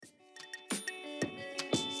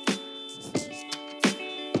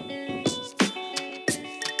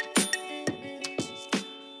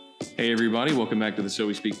Hey, everybody. Welcome back to the So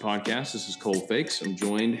We Speak podcast. This is Cole Fakes. I'm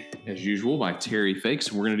joined, as usual, by Terry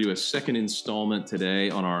Fakes. We're going to do a second installment today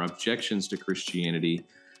on our objections to Christianity.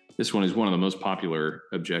 This one is one of the most popular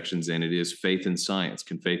objections, and it is faith and science.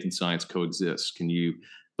 Can faith and science coexist? Can you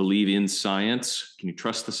believe in science? Can you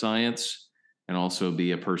trust the science and also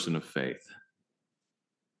be a person of faith?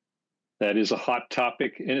 That is a hot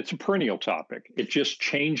topic, and it's a perennial topic. It just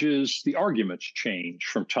changes, the arguments change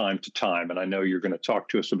from time to time. And I know you're going to talk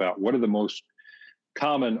to us about what are the most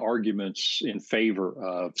common arguments in favor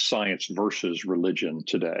of science versus religion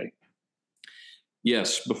today.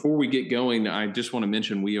 Yes. Before we get going, I just want to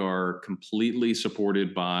mention we are completely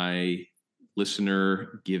supported by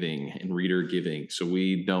listener giving and reader giving. So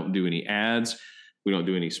we don't do any ads. We don't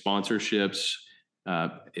do any sponsorships.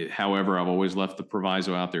 However, I've always left the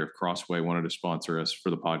proviso out there. If Crossway wanted to sponsor us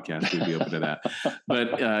for the podcast, we'd be open to that.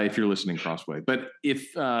 But if you're listening, Crossway. But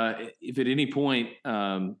if at any point,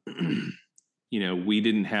 we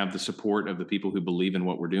didn't have the support of the people who believe in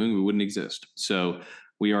what we're doing, we wouldn't exist. So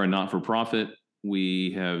we are a not-for-profit.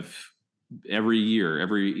 We have every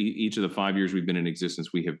year, each of the 5 years we've been in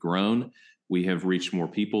existence, we have grown. We have reached more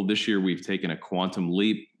people. This year, we've taken a quantum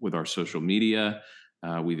leap with our social media.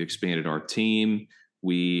 We've expanded our team.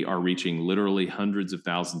 We are reaching literally hundreds of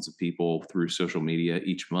thousands of people through social media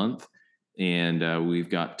each month. And we've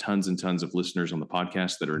got tons and tons of listeners on the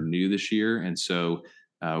podcast that are new this year. And so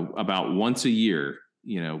about once a year,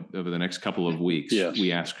 over the next couple of weeks, yes,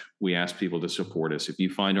 we ask people to support us. If you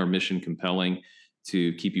find our mission compelling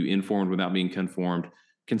to keep you informed without being conformed,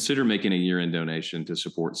 consider making a year-end donation to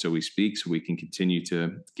support So We Speak so we can continue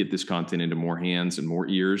to get this content into more hands and more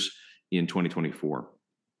ears in 2024.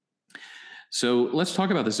 So let's talk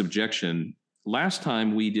about this objection. Last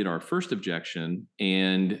time we did our first objection,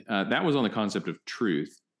 and that was on the concept of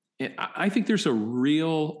truth. And I think there's a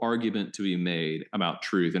real argument to be made about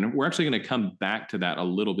truth, and we're actually going to come back to that a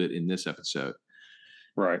little bit in this episode.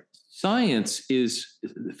 Right.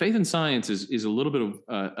 Faith and science is a little bit of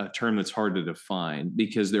a term that's hard to define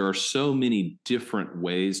because there are so many different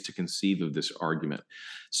ways to conceive of this argument.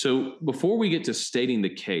 So before we get to stating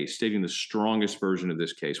the strongest version of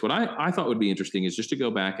this case, what I thought would be interesting is just to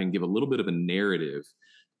go back and give a little bit of a narrative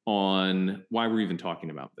on why we're even talking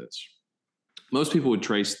about this. Most people would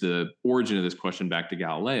trace the origin of this question back to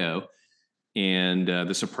Galileo and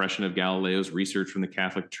the suppression of Galileo's research from the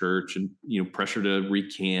Catholic Church and, pressure to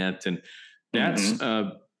recant. And that's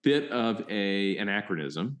a bit of an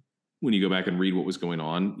anachronism. When you go back and read what was going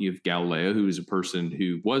on, you have Galileo, who is a person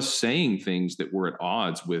who was saying things that were at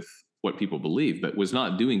odds with what people believe, but was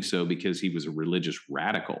not doing so because he was a religious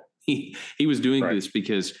radical. He was doing this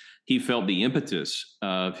because he felt the impetus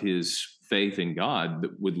of his faith in God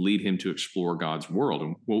that would lead him to explore God's world.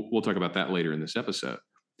 And we'll talk about that later in this episode.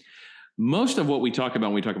 Most of what we talk about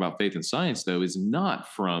when we talk about faith and science, though, is not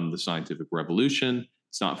from the scientific revolution.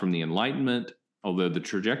 It's not from the Enlightenment, although the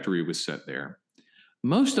trajectory was set there.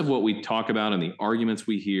 Most of what we talk about and the arguments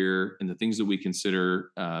we hear and the things that we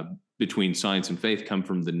consider between science and faith come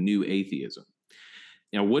from the new atheism.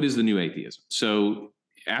 Now, what is the new atheism? So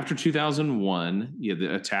after 2001, you had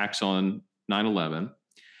the attacks on 9/11.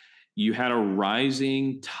 You had a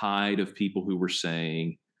rising tide of people who were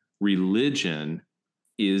saying religion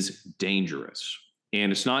is dangerous.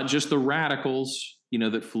 And it's not just the radicals,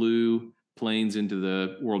 that flew planes into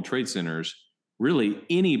the World Trade Centers. Really,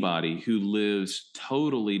 anybody who lives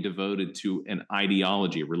totally devoted to an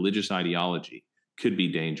ideology, a religious ideology, could be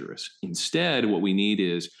dangerous. Instead, what we need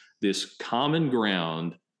is this common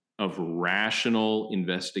ground of rational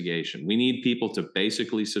investigation. We need people to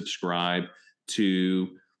basically subscribe to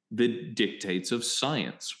the dictates of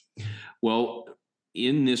science. Well,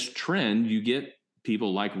 in this trend, you get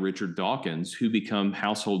people like Richard Dawkins who become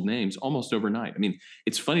household names almost overnight. I mean,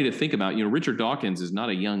 it's funny to think about, Richard Dawkins is not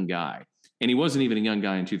a young guy, and he wasn't even a young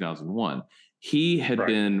guy in 2001. He had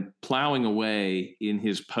been plowing away in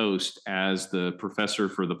his post as the professor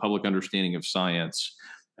for the public understanding of science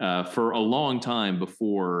for a long time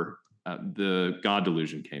before the God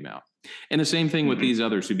delusion came out. And the same thing with these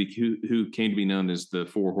others who came to be known as the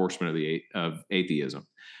four horsemen of atheism.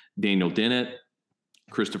 Daniel Dennett,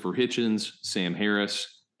 Christopher Hitchens, Sam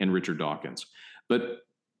Harris, and Richard Dawkins. But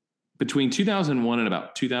between 2001 and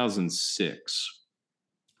about 2006,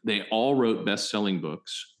 they all wrote best-selling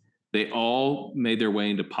books. They all made their way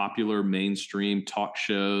into popular mainstream talk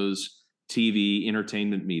shows, TV,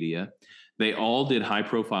 entertainment media. They all did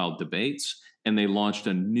high-profile debates, and they launched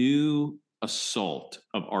a new assault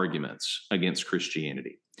of arguments against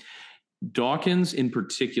Christianity. Dawkins in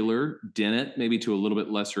particular, Dennett maybe to a little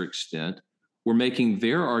bit lesser extent, were making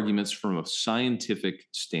their arguments from a scientific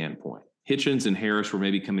standpoint. Hitchens and Harris were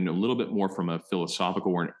maybe coming a little bit more from a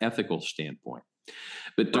philosophical or an ethical standpoint.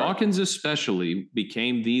 But Dawkins especially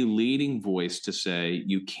became the leading voice to say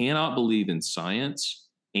you cannot believe in science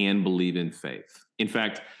and believe in faith. In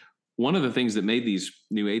fact, one of the things that made these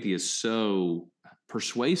new atheists so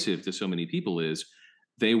persuasive to so many people is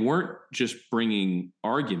they weren't just bringing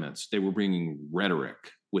arguments, they were bringing rhetoric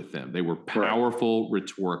with them. They were powerful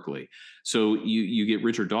rhetorically. So you get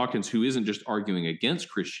Richard Dawkins, who isn't just arguing against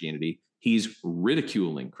Christianity, he's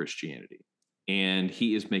ridiculing Christianity. And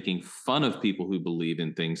he is making fun of people who believe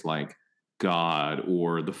in things like God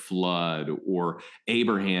or the flood or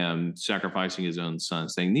Abraham sacrificing his own son,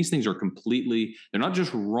 saying these things are they're not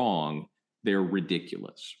just wrong, they're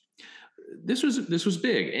ridiculous. This was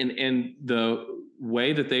big. And the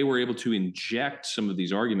way that they were able to inject some of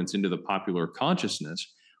these arguments into the popular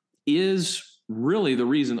consciousness is really the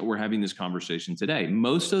reason that we're having this conversation today.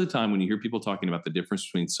 Most of the time when you hear people talking about the difference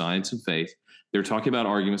between science and faith, they're talking about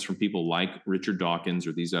arguments from people like Richard Dawkins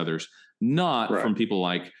or these others, not from people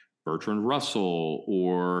like Bertrand Russell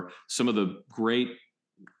or some of the great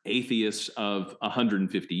atheists of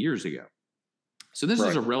 150 years ago. So this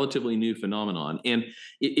is a relatively new phenomenon. And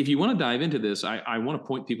if you want to dive into this, I want to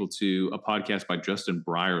point people to a podcast by Justin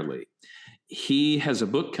Brierley. He has a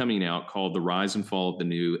book coming out called The Rise and Fall of the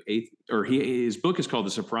New Atheist, his book is called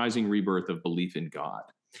The Surprising Rebirth of Belief in God.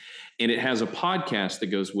 And it has a podcast that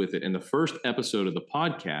goes with it. And the first episode of the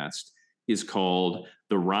podcast is called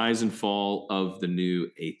The Rise and Fall of the New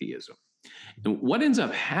Atheism. And what ends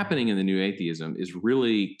up happening in the new atheism is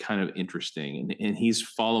really kind of interesting. And he's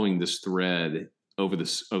following this thread over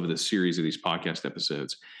the series of these podcast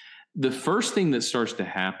episodes. The first thing that starts to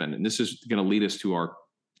happen, and this is going to lead us to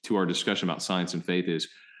our discussion about science and faith, is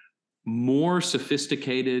more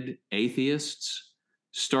sophisticated atheists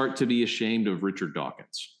start to be ashamed of Richard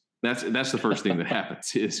Dawkins. That's the first thing that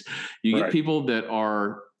happens is you get people that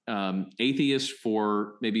are atheists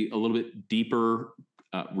for maybe a little bit deeper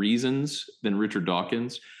reasons than Richard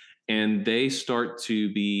Dawkins, and they start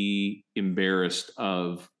to be embarrassed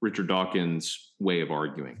of Richard Dawkins' way of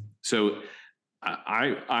arguing. So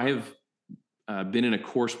I have been in a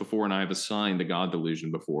course before, and I have assigned the God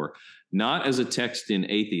delusion before, not as a text in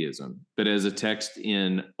atheism, but as a text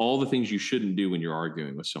in all the things you shouldn't do when you're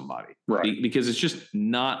arguing with somebody, because it's just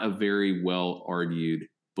not a very well argued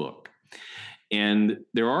book. And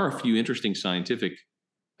there are a few interesting scientific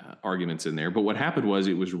arguments in there, but what happened was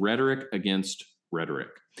it was rhetoric against rhetoric.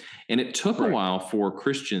 And it took a while for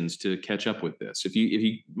Christians to catch up with this. If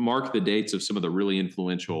you mark the dates of some of the really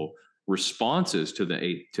influential responses to the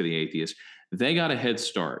atheists, they got a head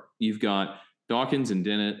start. You've got Dawkins and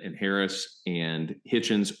Dennett and Harris and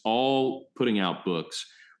Hitchens all putting out books.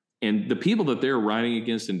 And the people that they're writing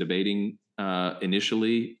against and debating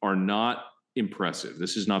initially are not impressive.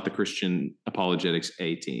 This is not the Christian apologetics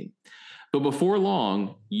A team. But before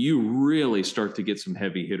long, you really start to get some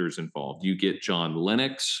heavy hitters involved. You get John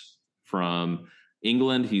Lennox from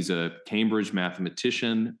England. He's a Cambridge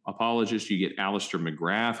mathematician, apologist. You get Alistair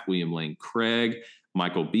McGrath, William Lane Craig,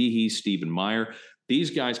 Michael Behe, Stephen Meyer.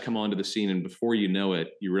 These guys come onto the scene, and before you know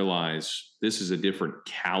it, you realize this is a different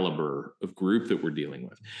caliber of group that we're dealing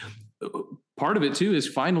with. Part of it, too, is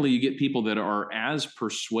finally you get people that are as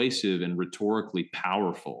persuasive and rhetorically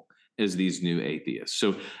powerful as these new atheists.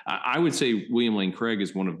 So I would say William Lane Craig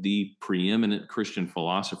is one of the preeminent Christian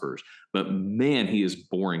philosophers, but man, he is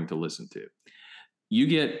boring to listen to. You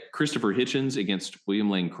get Christopher Hitchens against William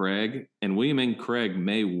Lane Craig, and William Lane Craig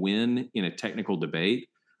may win in a technical debate,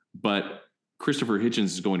 but Christopher Hitchens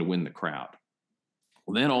is going to win the crowd.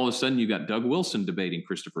 Well, then all of a sudden you got Doug Wilson debating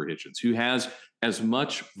Christopher Hitchens, who has as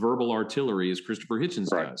much verbal artillery as Christopher Hitchens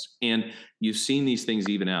does. And you've seen these things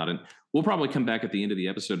even out. And we'll probably come back at the end of the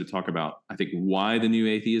episode to talk about, I think, why the new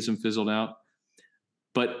atheism fizzled out.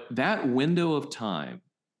 But that window of time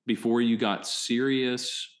before you got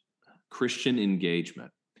serious Christian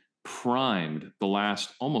engagement primed the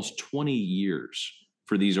last almost 20 years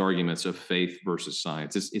for these arguments of faith versus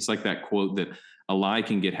science. It's like that quote that a lie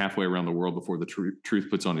can get halfway around the world before the truth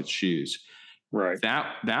puts on its shoes. Right.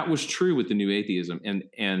 That was true with the new atheism.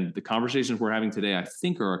 And the conversations we're having today, I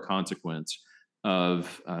think, are a consequence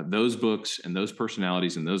of those books and those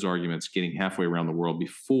personalities and those arguments getting halfway around the world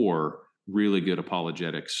before really good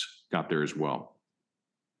apologetics got there as well.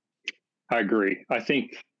 I agree. I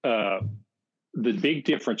think the big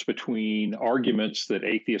difference between arguments that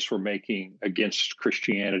atheists were making against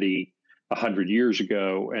Christianity 100 years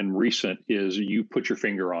ago and recent is you put your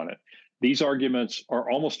finger on it. These arguments are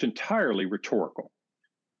almost entirely rhetorical.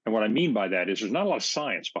 And what I mean by that is there's not a lot of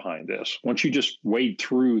science behind this. Once you just wade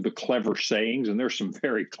through the clever sayings, and there's some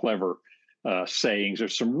very clever sayings.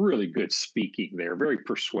 There's some really good speaking there, very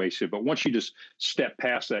persuasive. But once you just step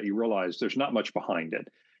past that, you realize there's not much behind it.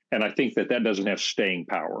 And I think that doesn't have staying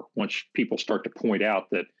power once people start to point out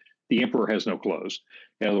that the emperor has no clothes.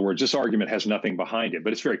 In other words, this argument has nothing behind it,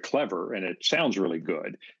 but it's very clever and it sounds really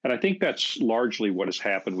good. And I think that's largely what has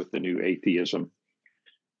happened with the new atheism.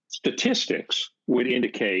 Statistics would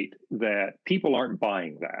indicate that people aren't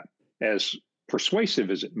buying that. As persuasive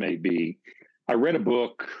as it may be, I read a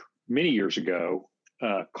book many years ago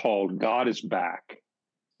called God is Back.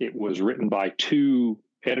 It was written by two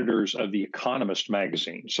editors of The Economist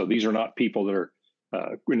magazine. So these are not people that are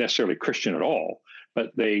necessarily Christian at all,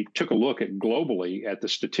 but they took a look at globally at the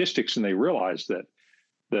statistics and they realized that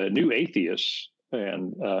the new atheists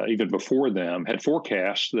and even before them had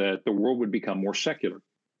forecast that the world would become more secular.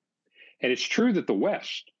 And it's true that the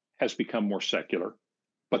West has become more secular,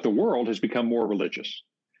 but the world has become more religious.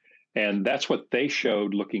 And that's what they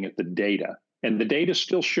showed looking at the data. And the data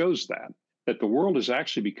still shows that the world is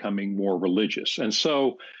actually becoming more religious. And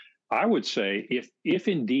so I would say if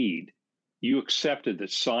indeed you accepted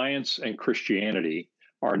that science and Christianity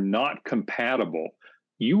are not compatible,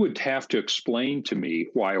 you would have to explain to me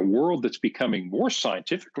why a world that's becoming more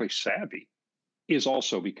scientifically savvy is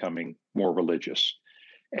also becoming more religious.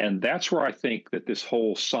 And that's where I think that this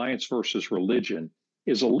whole science versus religion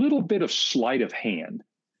is a little bit of sleight of hand.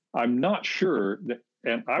 I'm not sure that,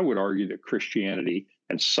 and I would argue that Christianity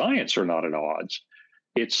and science are not at odds.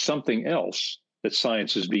 It's something else that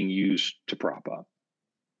science is being used to prop up.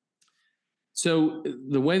 So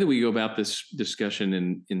the way that we go about this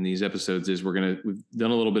discussion in these episodes is we've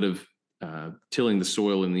done a little bit of tilling the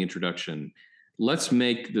soil in the introduction. Let's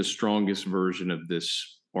make the strongest version of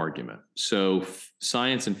this argument. So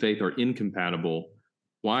science and faith are incompatible.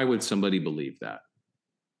 Why would somebody believe that?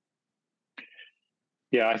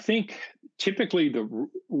 Yeah, I think typically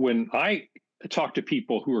when I talk to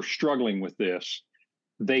people who are struggling with this,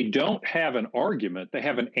 they don't have an argument, they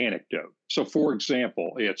have an anecdote. So for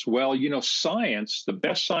example, it's, well, science, the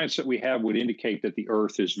best science that we have would indicate that the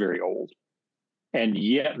earth is very old. And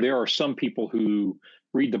yet there are some people who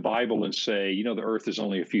read the Bible and say, the earth is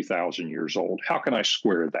only a few thousand years old. How can I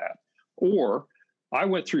square that? Or I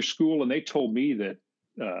went through school and they told me that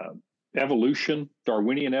evolution,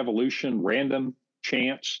 Darwinian evolution, random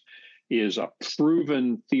chance is a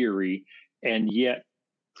proven theory, and yet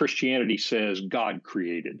Christianity says God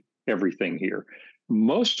created everything here.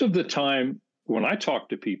 Most of the time when I talk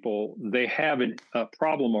to people, they have a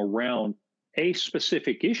problem around a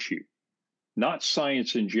specific issue, not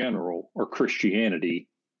science in general or Christianity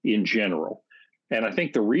in general. And I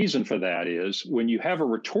think the reason for that is when you have a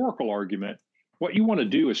rhetorical argument, what you want to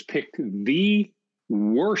do is pick the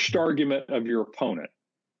worst argument of your opponent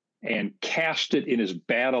and cast it in as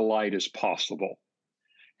bad a light as possible.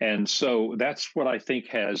 And so that's what I think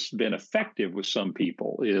has been effective with some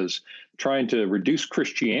people, is trying to reduce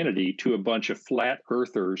Christianity to a bunch of flat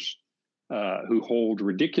earthers who hold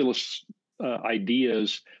ridiculous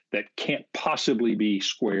ideas that can't possibly be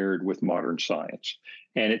squared with modern science.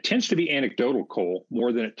 And it tends to be anecdotal, Cole,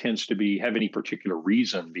 more than it tends to have any particular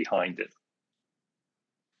reason behind it.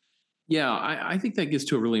 Yeah, I think that gets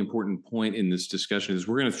to a really important point in this discussion is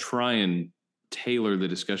we're going to try and tailor the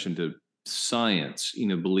discussion to science,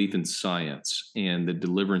 belief in science and the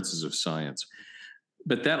deliverances of science.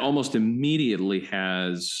 But that almost immediately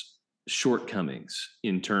has shortcomings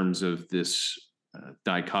in terms of this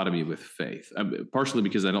dichotomy with faith, partially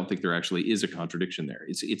because I don't think there actually is a contradiction there.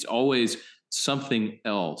 It's always something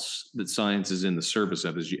else that science is in the service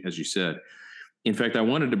of, as you said. In fact, I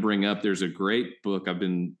wanted to bring up, there's a great book. I've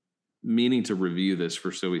been meaning to review this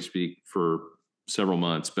for So We Speak for several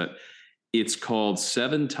months, but it's called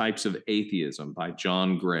 7 Types of Atheism by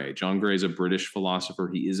John Gray. John Gray is a British philosopher.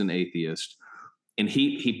 He is an atheist. And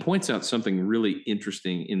he points out something really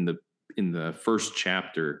interesting in the first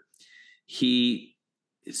chapter. He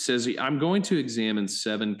says, I'm going to examine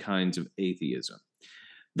 7 kinds of atheism.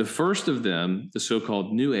 The first of them, the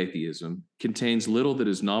so-called new atheism, contains little that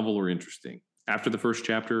is novel or interesting. After the first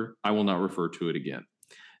chapter, I will not refer to it again.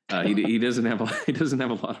 He doesn't have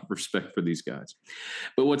a lot of respect for these guys.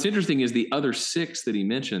 But what's interesting is the other 6 that he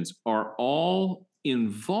mentions are all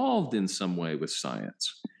involved in some way with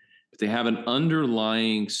science. But they have an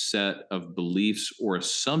underlying set of beliefs or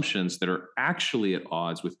assumptions that are actually at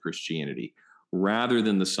odds with Christianity rather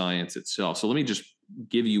than the science itself. So let me just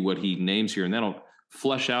give you what he names here, and that'll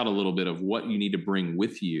flesh out a little bit of what you need to bring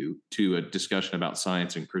with you to a discussion about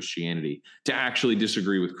science and Christianity to actually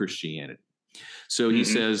disagree with Christianity. So he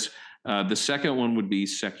says the second one would be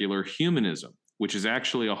secular humanism, which is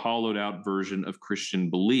actually a hollowed out version of Christian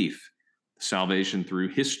belief, salvation through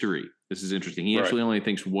history, This is interesting. He Right. actually only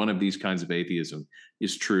thinks one of these kinds of atheism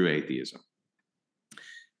is true atheism.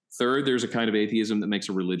 Third, there's a kind of atheism that makes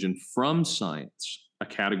a religion from science, a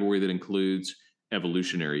category that includes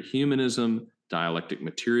evolutionary humanism, dialectic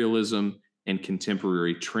materialism, and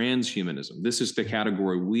contemporary transhumanism. This is the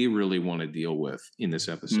category we really want to deal with in this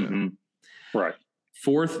episode. Mm-hmm. Right.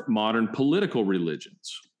 Fourth, modern political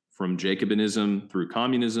religions, from Jacobinism through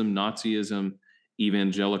communism, Nazism,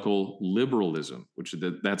 evangelical liberalism, which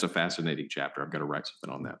that's a fascinating chapter. I've got to write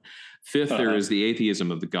something on that. Fifth, there is the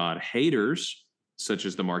atheism of the God haters, such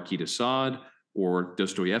as the Marquis de Sade or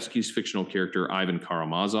Dostoevsky's fictional character Ivan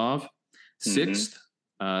Karamazov. Sixth,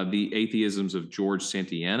 the atheisms of George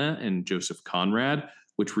Santayana and Joseph Conrad,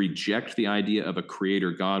 which reject the idea of a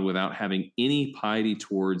creator God without having any piety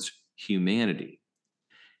towards humanity.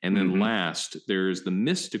 And then last, there's the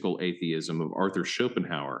mystical atheism of Arthur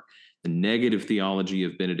Schopenhauer, the negative theology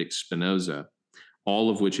of Benedict Spinoza, all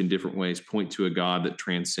of which in different ways point to a God that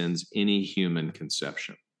transcends any human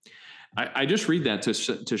conception. I just read that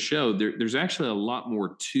to show there's actually a lot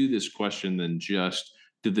more to this question than just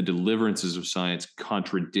did the deliverances of science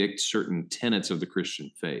contradict certain tenets of the Christian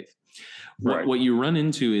faith. Right. What you run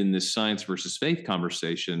into in this science versus faith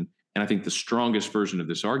conversation, and I think the strongest version of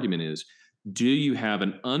this argument is, do you have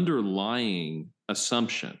an underlying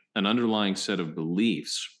assumption, an underlying set of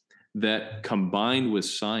beliefs that combined with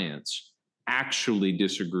science actually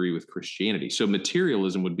disagree with Christianity? So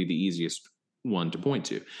materialism would be the easiest one to point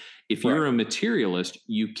to. If you're a materialist,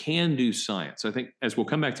 you can do science. I think, as we'll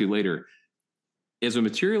come back to later, as a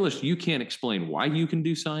materialist, you can't explain why you can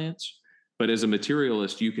do science, but as a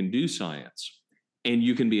materialist, you can do science and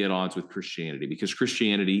you can be at odds with Christianity, because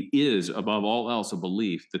Christianity is, above all else, a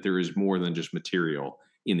belief that there is more than just material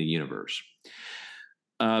in the universe.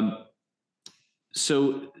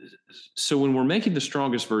 So when we're making the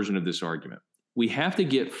strongest version of this argument, we have to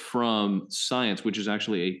get from science, which is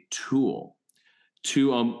actually a tool,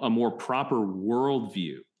 to a more proper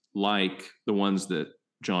worldview, like the ones that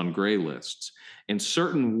John Gray lists. And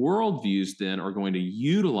certain worldviews then are going to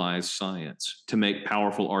utilize science to make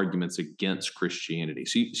powerful arguments against Christianity.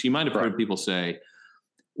 So you might have heard people say,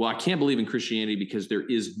 well, I can't believe in Christianity because there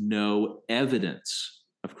is no evidence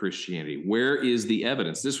of Christianity. Where is the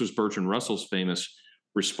evidence? This was Bertrand Russell's famous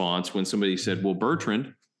response when somebody said, well,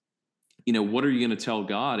 Bertrand, what are you going to tell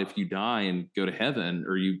God if you die and go to heaven,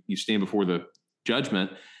 or you stand before the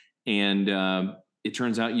judgment and it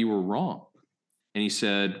turns out you were wrong? And he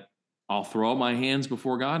said, I'll throw up my hands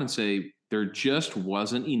before God and say, there just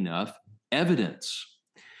wasn't enough evidence.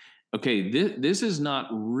 Okay, this is not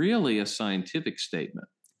really a scientific statement.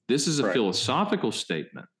 This is a philosophical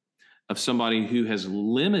statement of somebody who has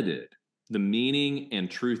limited the meaning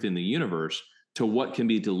and truth in the universe to what can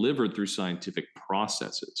be delivered through scientific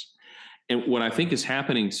processes. And what I think is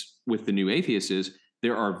happening with the new atheists is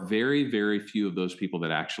there are very, very few of those people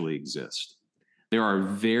that actually exist. There are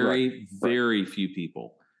very, very few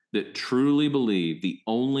people that truly believe the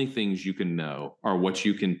only things you can know are what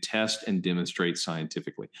you can test and demonstrate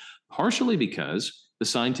scientifically, partially because the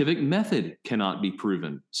scientific method cannot be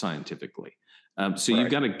proven scientifically. So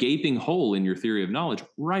you've got a gaping hole in your theory of knowledge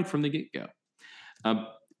right from the get-go.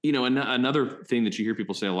 Another thing that you hear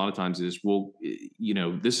people say a lot of times is, well,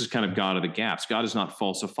 this is kind of God of the gaps. God is not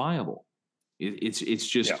falsifiable. It's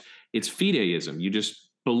just, it's fideism. You just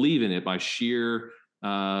believe in it by sheer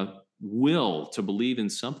will to believe in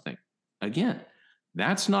something. Again,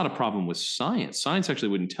 that's not a problem with science. Science actually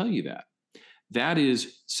wouldn't tell you that. That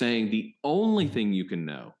is saying the only thing you can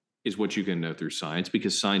know is what you can know through science,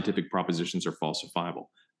 because scientific propositions are falsifiable.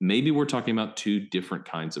 Maybe we're talking about two different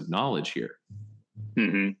kinds of knowledge here.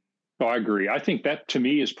 Mm-hmm. Oh, I agree. I think that, to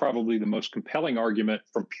me, is probably the most compelling argument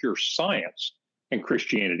from pure science and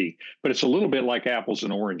Christianity, but it's a little bit like apples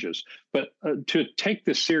and oranges. But to take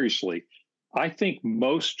this seriously, I think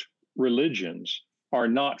most religions are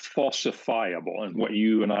not falsifiable. And what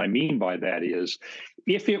you and I mean by that is,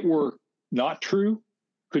 if it were not true,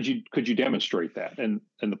 could you demonstrate that? And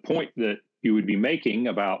the point that you would be making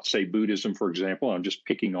about, say, Buddhism, for example, I'm just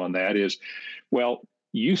picking on that, is, well,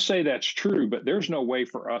 you say that's true, but there's no way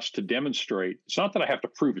for us to demonstrate. It's not that I have to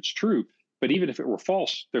prove it's true, but even if it were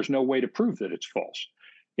false, there's no way to prove that it's false.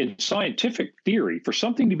 In scientific theory, for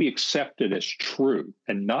something to be accepted as true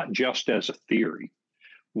and not just as a theory,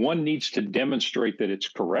 one needs to demonstrate that it's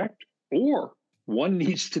correct, or one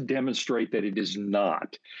needs to demonstrate that it is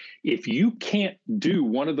not. If you can't do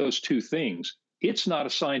one of those two things, it's not a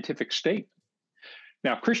scientific statement.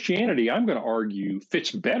 Now, Christianity, I'm going to argue, fits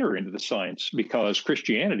better into the science because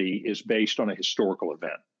Christianity is based on a historical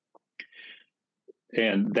event.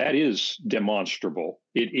 And that is demonstrable.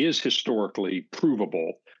 It is historically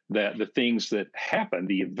provable that the things that happened,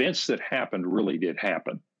 the events that happened, really did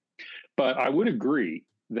happen. But I would agree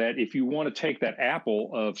that if you want to take that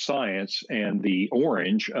apple of science and the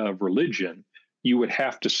orange of religion, you would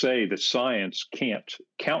have to say that science can't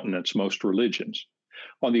countenance most religions.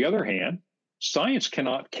 On the other hand, science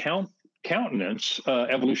cannot countenance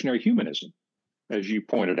evolutionary humanism, as you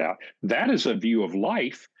pointed out. That is a view of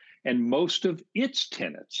life, and most of its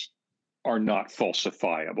tenets are not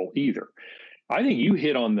falsifiable either. I think you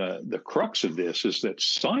hit on the crux of this, is that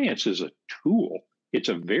science is a tool. It's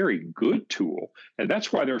a very good tool. And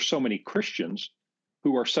that's why there are so many Christians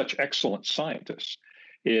who are such excellent scientists,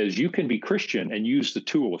 is you can be Christian and use the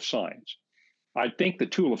tool of science. I think the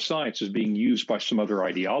tool of science is being used by some other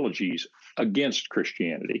ideologies against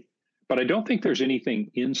Christianity. But I don't think there's anything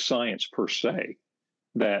in science per se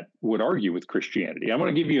that would argue with Christianity. I'm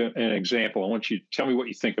going to give you an example. I want you to tell me what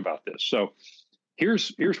you think about this. So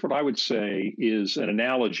here's what I would say is an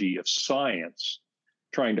analogy of science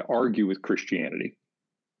trying to argue with Christianity.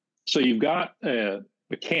 So you've got a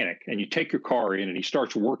mechanic, and you take your car in, and he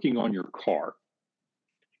starts working on your car.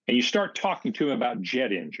 And you start talking to him about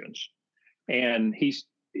jet engines. And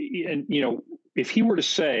if he were to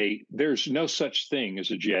say there's no such thing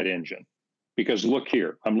as a jet engine, because look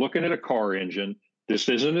here, I'm looking at a car engine. This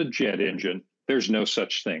isn't a jet engine. There's no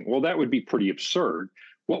such thing. Well, that would be pretty absurd.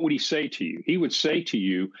 What would he say to you? He would say to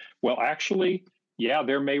you, well, actually, yeah,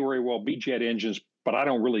 there may very well be jet engines, but I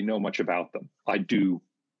don't really know much about them. I do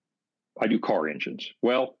car engines.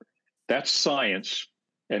 Well, that's science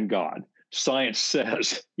and God. Science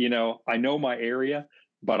says, I know my area,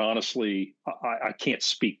 but honestly, I can't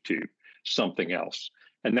speak to something else.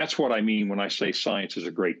 And that's what I mean when I say science is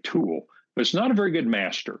a great tool, but it's not a very good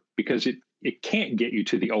master, because it can't get you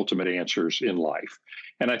to the ultimate answers in life.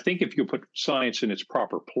 And I think if you put science in its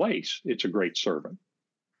proper place, it's a great servant.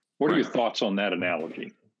 What are your thoughts on that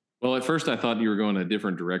analogy? Well, at first I thought you were going a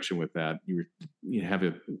different direction with that. You have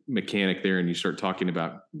a mechanic there and you start talking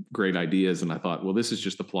about great ideas. And I thought, well, this is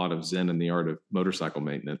just the plot of Zen and the Art of Motorcycle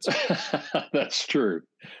Maintenance. That's true.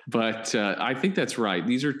 But I think that's right.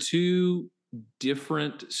 These are two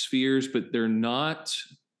different spheres, but they're not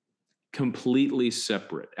completely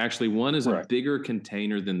separate. Actually, one is a bigger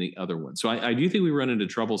container than the other one. So I do think we run into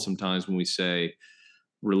trouble sometimes when we say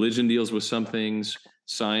religion deals with some things,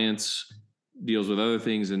 science deals with other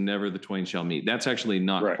things, and never the twain shall meet. That's actually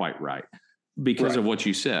not quite right, because of what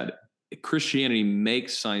you said. Christianity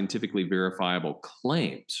makes scientifically verifiable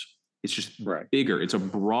claims. It's just bigger. It's a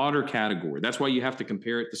broader category. That's why you have to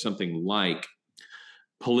compare it to something like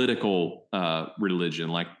political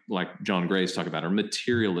religion, like John Gray's talk about, or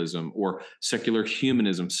materialism, or secular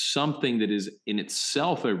humanism, something that is in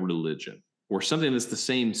itself a religion, or something that's the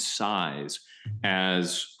same size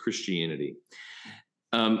as Christianity.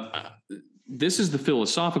 This is the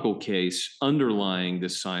philosophical case underlying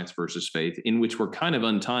this science versus faith, in which we're kind of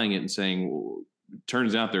untying it and saying, well,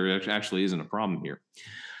 turns out there actually isn't a problem here.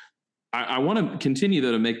 I want to continue,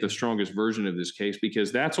 though, to make the strongest version of this case,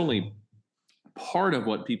 because that's only part of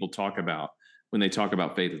what people talk about when they talk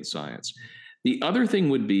about faith and science. The other thing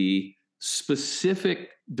would be specific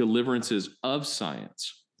deliverances of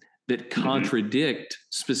science that contradict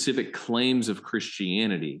specific claims of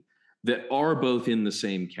Christianity that are both in the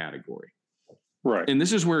same category. Right. And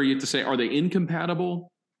this is where you have to say, are they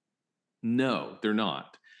incompatible? No, they're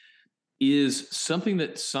not. Is something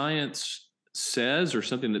that science says, or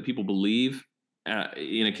something that people believe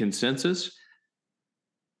in a consensus,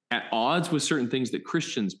 at odds with certain things that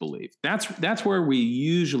Christians believe? That's where we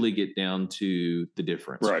usually get down to the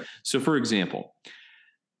difference. Right. So, for example,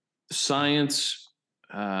 science,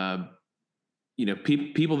 people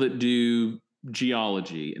that do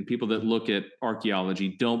geology and people that look at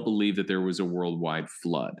archaeology don't believe that there was a worldwide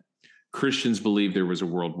flood. Christians believe there was a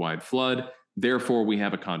worldwide flood. Therefore, we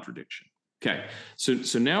have a contradiction. Okay.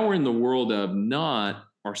 So now we're in the world of not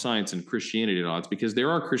are science and Christianity at odds, because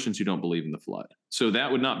there are Christians who don't believe in the flood. So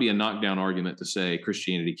that would not be a knockdown argument to say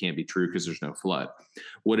Christianity can't be true because there's no flood.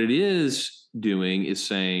 What it is doing is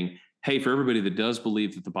saying, hey, for everybody that does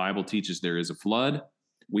believe that the Bible teaches there is a flood,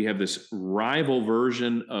 we have this rival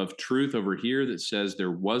version of truth over here that says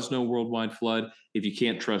there was no worldwide flood. If you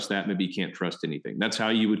can't trust that, maybe you can't trust anything. That's how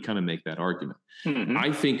you would kind of make that argument. Mm-hmm.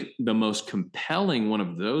 I think the most compelling one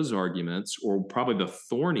of those arguments, or probably the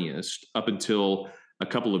thorniest up until a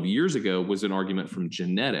couple of years ago, was an argument from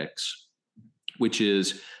genetics, which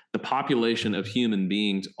is the population of human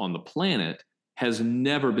beings on the planet has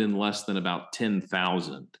never been less than about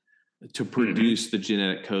 10,000 to produce the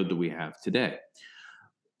genetic code that we have today.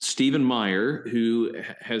 Stephen Meyer, who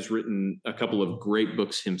has written a couple of great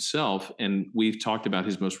books himself, and we've talked about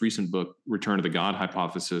his most recent book, Return of the God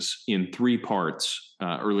Hypothesis, in 3 parts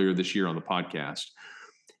earlier this year on the podcast.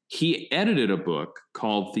 He edited a book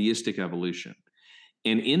called Theistic Evolution.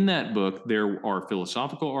 And in that book, there are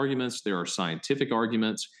philosophical arguments, there are scientific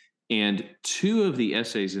arguments, and 2 of the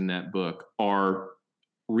essays in that book are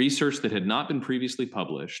research that had not been previously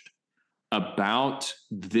published about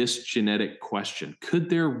this genetic question. Could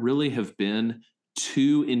there really have been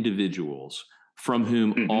 2 individuals from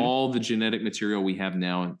whom all the genetic material we have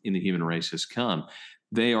now in the human race has come?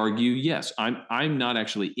 They argue, yes. I'm not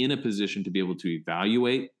actually in a position to be able to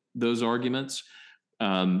evaluate those arguments,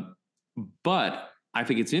 but I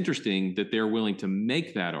think it's interesting that they're willing to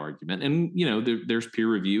make that argument. And, there's peer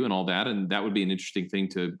review and all that, and that would be an interesting thing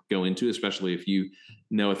to go into, especially if you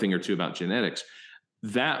know a thing or two about genetics.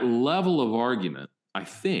 That level of argument, I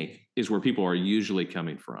think, is where people are usually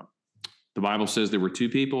coming from. The Bible says there were 2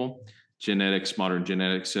 people. Modern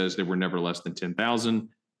genetics says there were never less than 10,000.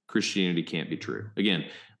 Christianity can't be true. Again,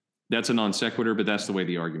 that's a non sequitur, but that's the way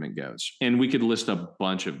the argument goes. And we could list a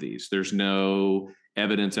bunch of these. There's no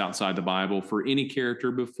evidence outside the Bible for any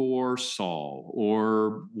character before Saul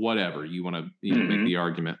or whatever you want to make the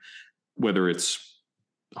argument, whether it's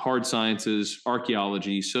hard sciences,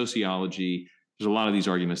 archaeology, sociology. There's a lot of these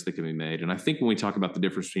arguments that can be made. And I think when we talk about the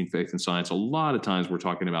difference between faith and science, a lot of times we're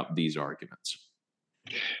talking about these arguments.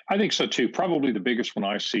 I think so too. Probably the biggest one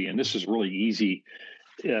I see, and this is really easy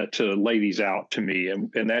to lay these out to me,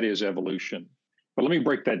 and that is evolution. But let me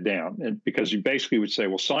break that down, because you basically would say,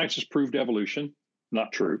 well, science has proved evolution.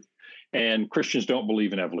 Not true. And Christians don't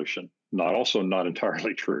believe in evolution. Not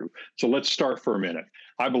entirely true. So let's start for a minute.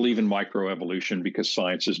 I believe in microevolution because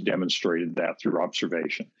science has demonstrated that through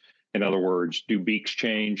observation. In other words, do beaks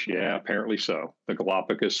change? Yeah, apparently so. The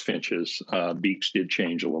Galapagos finches, beaks did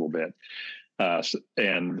change a little bit.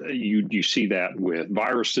 And you see that with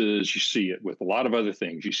viruses, you see it with a lot of other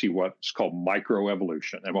things. You see what's called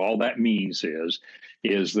microevolution. And all that means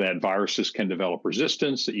is that viruses can develop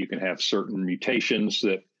resistance, that you can have certain mutations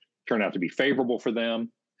that turn out to be favorable for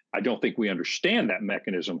them. I don't think we understand that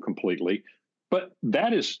mechanism completely, but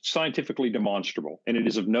that is scientifically demonstrable, and it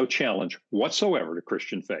is of no challenge whatsoever to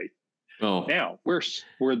Christian faith. Well, now, where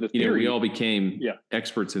the theory... we all became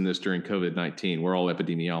experts in this during COVID-19. We're all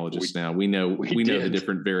epidemiologists now. We know the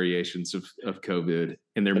different variations of COVID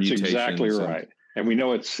and their mutations. That's exactly right. And we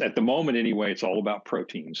know it's, at the moment anyway, it's all about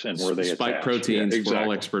proteins and where they attach. Spike proteins. Yeah, exactly. We're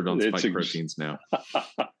all expert on spike proteins now.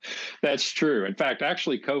 That's true. In fact,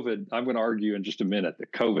 actually, COVID, I'm going to argue in just a minute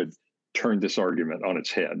that COVID turned this argument on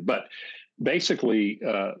its head. But basically,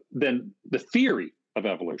 then the theory of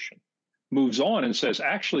evolution moves on and says,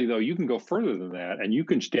 actually, though, you can go further than that, and you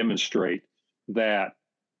can demonstrate that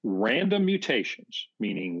random mutations,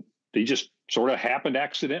 meaning they just sort of happened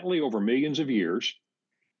accidentally over millions of years,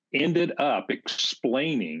 ended up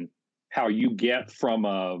explaining how you get from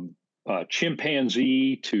a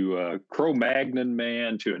chimpanzee to a Cro-Magnon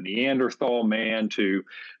man to a Neanderthal man to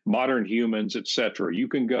modern humans, et cetera. You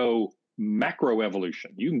can go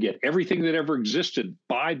macroevolution. You can get everything that ever existed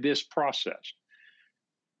by this process.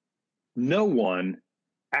 No one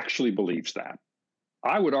actually believes that.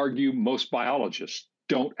 I would argue most biologists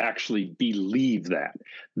don't actually believe that.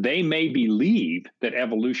 They may believe that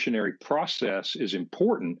evolutionary process is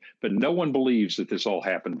important, but no one believes that this all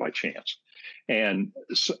happened by chance. And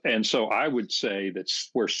so I would say that's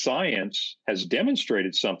where science has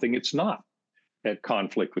demonstrated something, it's not at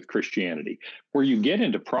conflict with Christianity. Where you get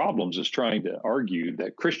into problems is trying to argue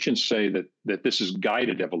that Christians say that this is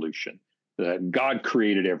guided evolution, that God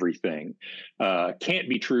created everything. Can't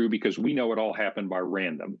be true because we know it all happened by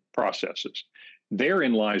random processes.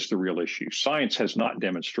 Therein lies the real issue. Science has not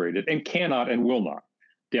demonstrated and cannot and will not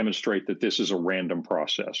demonstrate that this is a random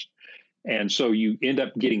process. And so you end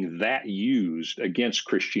up getting that used against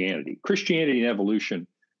Christianity. Christianity and evolution,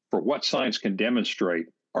 for what science can demonstrate,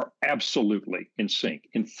 are absolutely in sync.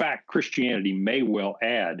 In fact, Christianity may well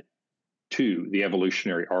add to the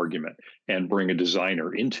evolutionary argument and bring a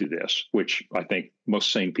designer into this, which I think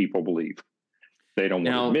most sane people believe. They don't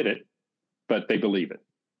want to admit it, but they believe it.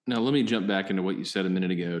 Now, let me jump back into what you said a minute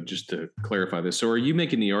ago, just to clarify this. So are you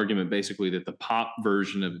making the argument basically that the pop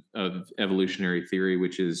version of evolutionary theory,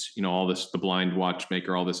 which is, all this, the blind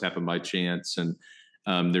watchmaker, all this happened by chance, and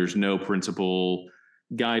there's no principle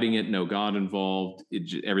guiding it, no God involved,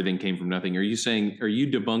 everything came from nothing. Are you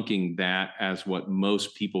debunking that as what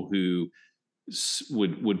most people who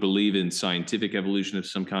would believe in scientific evolution of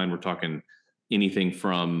some kind, we're talking anything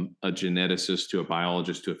from a geneticist to a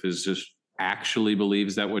biologist to a physicist, actually believe?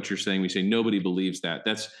 Is that what you're saying? We say nobody believes that.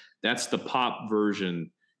 That's the pop version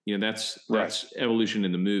That's evolution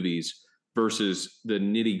in the movies versus the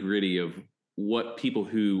nitty gritty of what people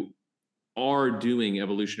who are doing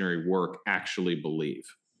evolutionary work actually believe.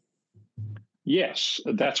 Yes,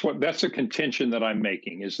 that's a contention that I'm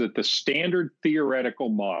making, is that the standard theoretical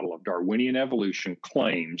model of Darwinian evolution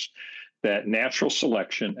claims that natural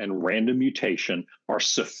selection and random mutation are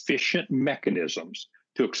sufficient mechanisms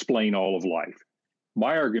to explain all of life.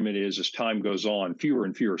 My argument is, as time goes on, fewer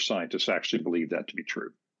and fewer scientists actually believe that to be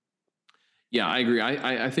true. Yeah, I agree.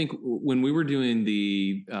 I think when we were doing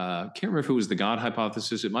the, can't remember if it was the God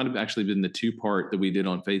hypothesis, it might have actually been the two-part that we did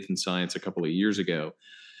on faith and science a couple of years ago.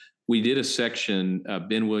 We did a section,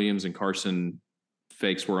 Ben Williams and Carson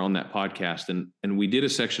Fakes were on that podcast, and we did a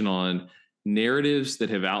section on narratives that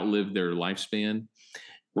have outlived their lifespan.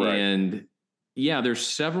 Right. And yeah, there's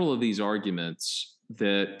several of these arguments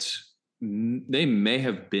that they may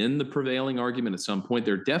have been the prevailing argument at some point.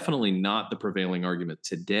 They're definitely not the prevailing argument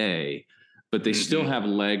today, but they still have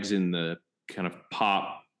legs in the kind of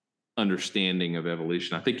pop understanding of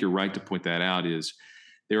evolution. I think you're right to point that out. Is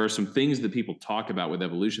there are some things that people talk about with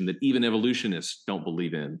evolution that even evolutionists don't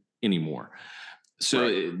believe in anymore.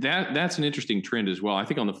 So that's an interesting trend as well. I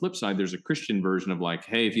think on the flip side, there's a Christian version of like,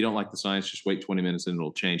 hey, if you don't like the science, just wait 20 minutes and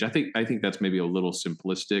it'll change. I think that's maybe a little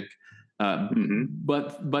simplistic,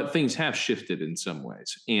 but things have shifted in some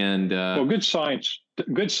ways. And well, good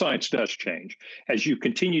science does change as you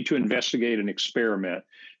continue to investigate and experiment.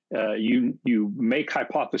 You make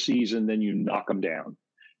hypotheses and then you knock them down.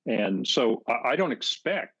 And so I don't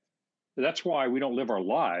expect. That's why we don't live our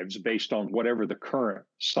lives based on whatever the current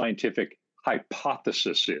scientific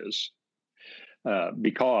hypothesis is,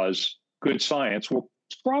 because good science will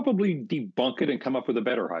probably debunk it and come up with a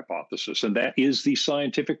better hypothesis. And that is the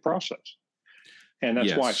scientific process. And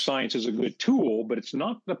that's why science is a good tool, but it's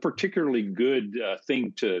not the particularly good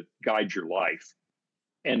thing to guide your life.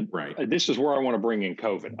 And this is where I want to bring in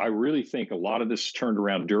COVID. I really think a lot of this turned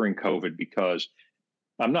around during COVID, because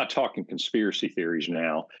I'm not talking conspiracy theories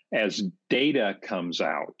now. As data comes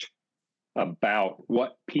out about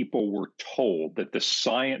what people were told, that the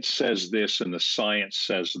science says this and the science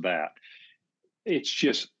says that, it's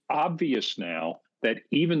just obvious now that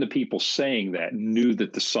even the people saying that knew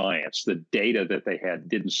that the science, the data that they had,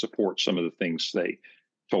 didn't support some of the things they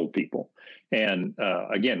told people. And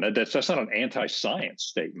again, that's not an anti-science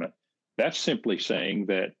statement. That's simply saying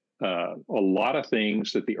that a lot of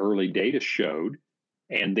things that the early data showed,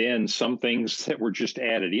 and then some things that were just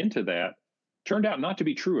added into that, turned out not to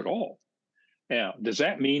be true at all. Now, does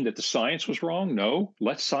that mean that the science was wrong? No.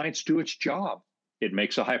 Let science do its job. It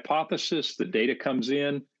makes a hypothesis. The data comes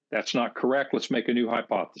in. That's not correct. Let's make a new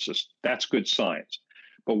hypothesis. That's good science.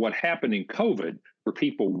 But what happened in COVID were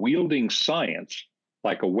people wielding science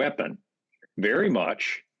like a weapon, very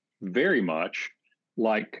much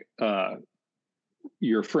like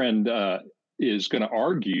your friend is going to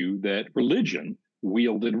argue that religion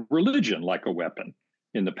wielded religion like a weapon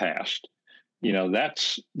in the past.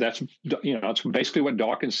 That's basically what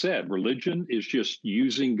Dawkins said. Religion is just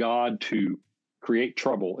using God to create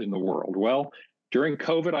trouble in the world. Well, during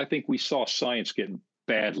COVID, I think we saw science get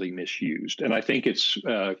badly misused. And I think it's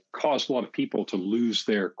caused a lot of people to lose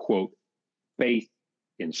their, quote, faith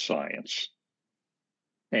in science.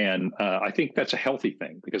 And I think that's a healthy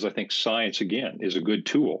thing, because I think science, again, is a good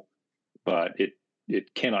tool, but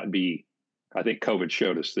it cannot be. I think COVID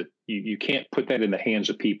showed us that you can't put that in the hands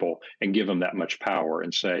of people and give them that much power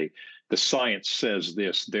and say, the science says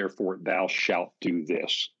this, therefore thou shalt do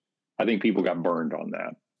this. I think people got burned on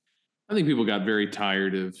that. I think people got very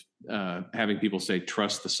tired of having people say,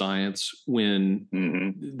 trust the science, when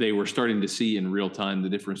they were starting to see in real time the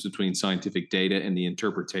difference between scientific data and the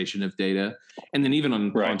interpretation of data. And then even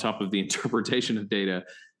on top of the interpretation of data,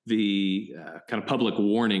 the kind of public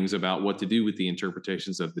warnings about what to do with the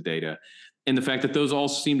interpretations of the data. And the fact that those all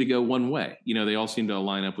seem to go one way. They all seem to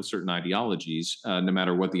line up with certain ideologies. No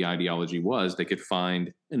matter what the ideology was, they could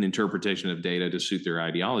find an interpretation of data to suit their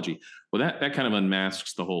ideology. Well, that kind of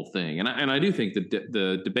unmasks the whole thing. And I do think that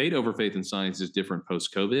the debate over faith and science is different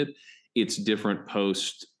post-COVID. It's different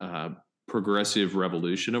post-progressive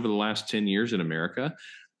revolution over the last 10 years in America.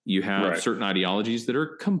 You have certain ideologies that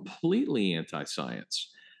are completely anti-science,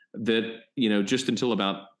 that, just until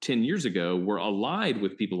about 10 years ago were allied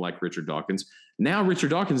with people like Richard Dawkins. Now Richard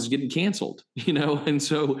Dawkins is getting canceled, and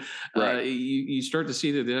so you start to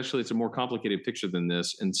see that actually it's a more complicated picture than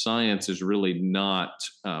this, and science is really not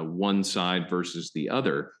one side versus the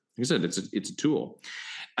other. Like I said, it's a tool.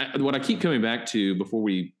 What I keep coming back to before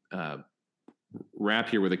we wrap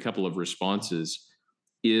here with a couple of responses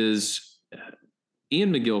is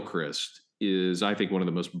Ian McGilchrist is, I think, one of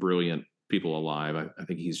the most brilliant people alive. I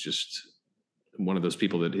think he's just one of those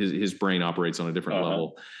people that his brain operates on a different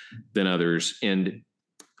level than others. And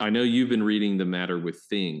I know you've been reading The Matter with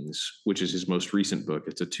Things, which is his most recent book.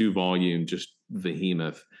 It's a 2-volume, just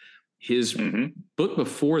behemoth. His book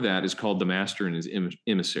before that is called The Master and His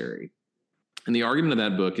Emissary. And the argument of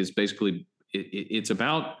that book is basically, it's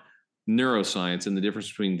about neuroscience and the difference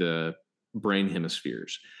between the brain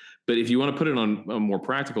hemispheres. But if you want to put it on a more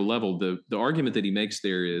practical level, the argument that he makes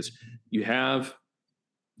there is you have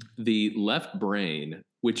the left brain,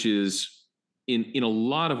 which is in a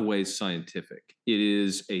lot of ways scientific. It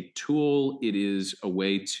is a tool. It is a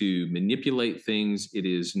way to manipulate things. It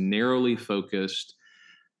is narrowly focused,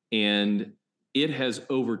 and it has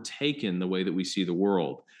overtaken the way that we see the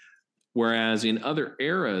world. Whereas in other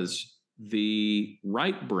eras, the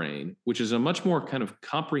right brain, which is a much more kind of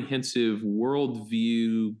comprehensive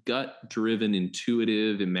worldview, gut-driven,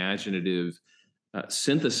 intuitive, imaginative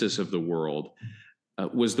synthesis of the world,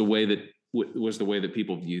 was the way that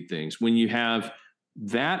people viewed things. When you have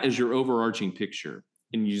that as your overarching picture,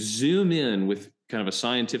 and you zoom in with kind of a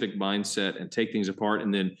scientific mindset and take things apart,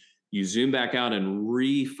 and then you zoom back out and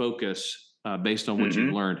refocus based on what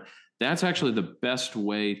you've learned, that's actually the best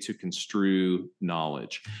way to construe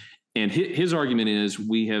knowledge. And his argument is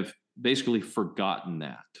we have basically forgotten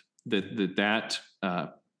that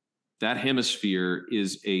hemisphere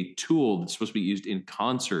is a tool that's supposed to be used in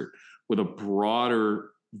concert with a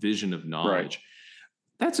broader vision of knowledge. Right.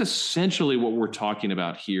 That's essentially what we're talking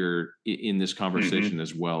about here in this conversation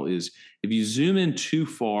as well, is if you zoom in too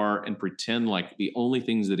far and pretend like the only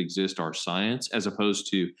things that exist are science, as opposed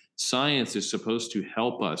to science is supposed to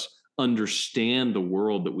help us understand the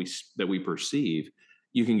world that we perceive,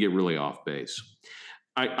 you can get really off base.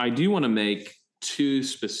 I do want to make two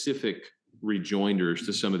specific rejoinders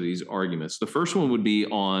to some of these arguments. The first one would be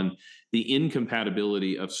on the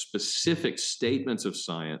incompatibility of specific statements of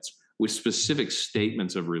science with specific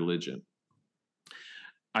statements of religion.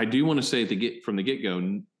 I do want to say from the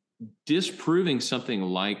get-go, disproving something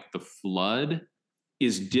like the flood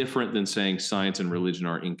is different than saying science and religion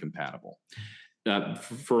are incompatible.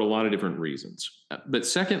 For a lot of different reasons. But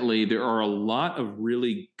secondly, there are a lot of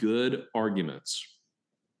really good arguments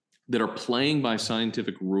that are playing by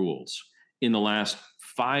scientific rules in the last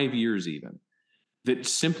 5 years even, that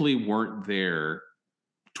simply weren't there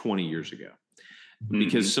 20 years ago.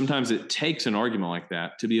 Because sometimes it takes an argument like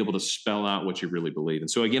that to be able to spell out what you really believe. And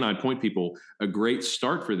so again, I point people, a great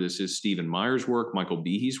start for this is Stephen Meyer's work, Michael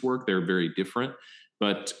Behe's work. They're very different.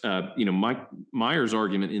 But Mike Meyer's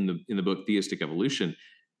argument in the book Theistic Evolution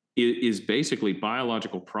is basically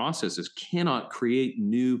biological processes cannot create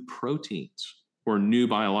new proteins or new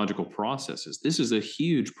biological processes. This is a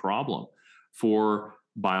huge problem for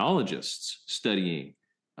biologists studying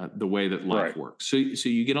the way that life works. So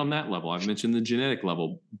you get on that level. I've mentioned the genetic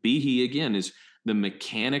level. Behe, again, is the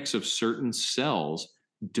mechanics of certain cells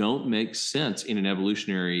don't make sense in an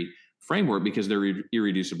evolutionary framework because they're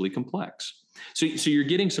irreducibly complex. So you're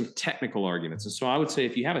getting some technical arguments. And so I would say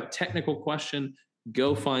if you have a technical question,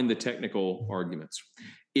 go find the technical arguments.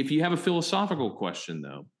 If you have a philosophical question,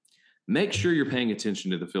 though, make sure you're paying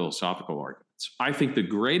attention to the philosophical arguments. I think the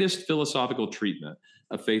greatest philosophical treatment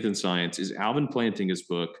of faith and science is Alvin Plantinga's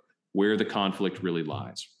book, Where the Conflict Really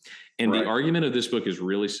Lies. And the argument of this book is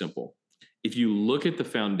really simple. If you look at the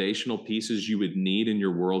foundational pieces you would need in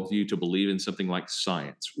your worldview to believe in something like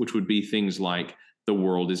science, which would be things like the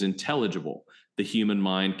world is intelligible, the human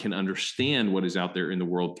mind can understand what is out there in the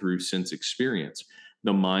world through sense experience,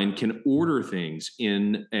 the mind can order things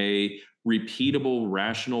in a repeatable,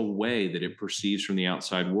 rational way that it perceives from the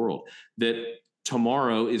outside world, that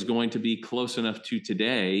tomorrow is going to be close enough to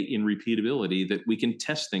today in repeatability that we can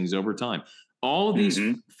test things over time. All of these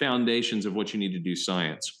foundations of what you need to do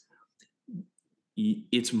science,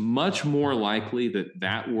 it's much more likely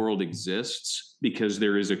that world exists because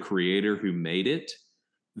there is a creator who made it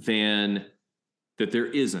than that there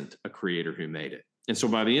isn't a creator who made it. And so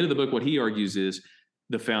by the end of the book, what he argues is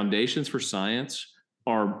the foundations for science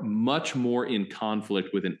are much more in conflict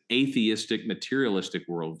with an atheistic, materialistic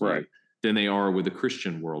worldview than they are with a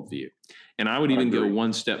Christian worldview. And I would even go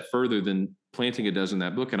one step further than Plantinga does in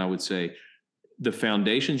that book. And I would say the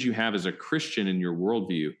foundations you have as a Christian in your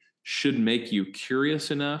worldview should make you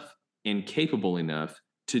curious enough and capable enough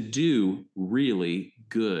to do really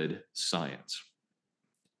good science.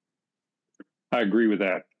 I agree with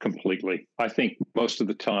that completely. I think most of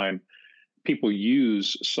the time people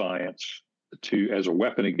use science as a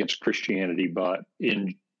weapon against Christianity, but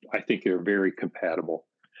I think they're very compatible.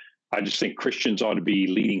 I just think Christians ought to be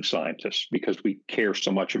leading scientists because we care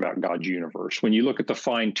so much about God's universe. When you look at the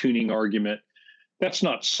fine-tuning argument, That's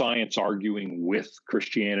not science arguing with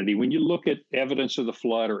Christianity. When you look at evidence of the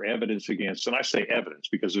flood or evidence against, and I say evidence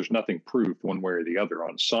because there's nothing proved one way or the other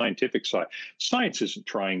on the scientific side, science isn't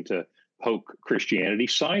trying to poke Christianity.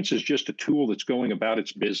 Science is just a tool that's going about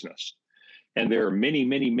its business. And there are many,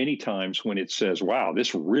 many, many times when it says, wow,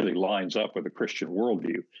 this really lines up with a Christian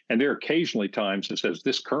worldview. And there are occasionally times it says,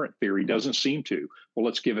 this current theory doesn't seem to. Well,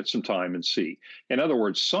 let's give it some time and see. In other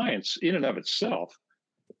words, science in and of itself,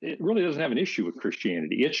 it really doesn't have an issue with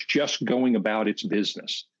Christianity. It's just going about its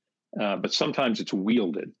business. But sometimes it's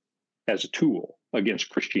wielded as a tool against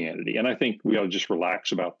Christianity. And I think we ought to just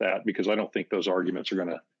relax about that, because I don't think those arguments are going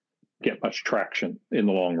to get much traction in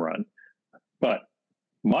the long run. But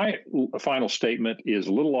my final statement is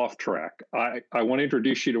a little off track. I want to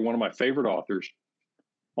introduce you to one of my favorite authors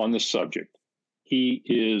on this subject. He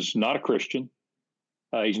is not a Christian.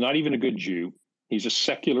 He's not even a good Jew. He's a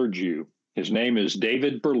secular Jew. His name is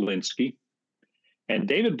David Berlinski. And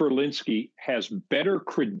David Berlinski has better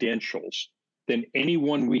credentials than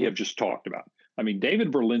anyone we have just talked about. I mean,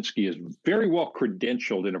 David Berlinski is very well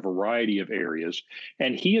credentialed in a variety of areas,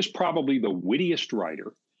 and he is probably the wittiest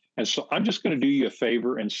writer. And so I'm just going to do you a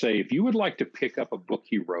favor and say, if you would like to pick up a book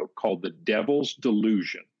he wrote called The Devil's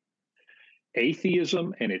Delusion,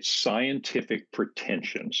 Atheism and Its Scientific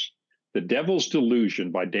Pretensions, The Devil's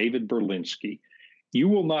Delusion by David Berlinski, you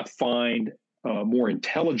will not find a more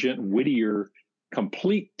intelligent, wittier,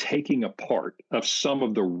 complete taking apart of some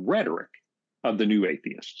of the rhetoric of the new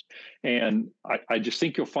atheists. And I just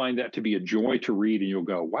think you'll find that to be a joy to read, and you'll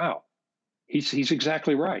go, wow, he's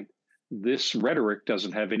exactly right. This rhetoric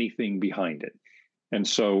doesn't have anything behind it. And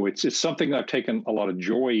so it's something I've taken a lot of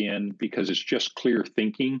joy in, because it's just clear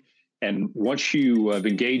thinking. And once you have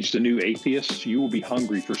engaged the new atheists, you will be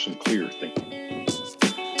hungry for some clear thinking.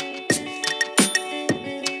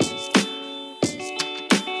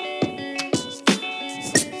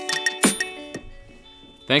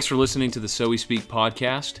 Thanks for listening to the So We Speak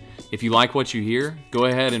podcast. If you like what you hear, go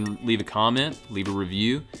ahead and leave a comment, leave a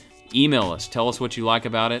review. Email us. Tell us what you like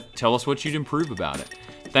about it. Tell us what you'd improve about it.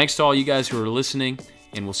 Thanks to all you guys who are listening,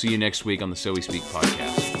 and we'll see you next week on the So We Speak podcast.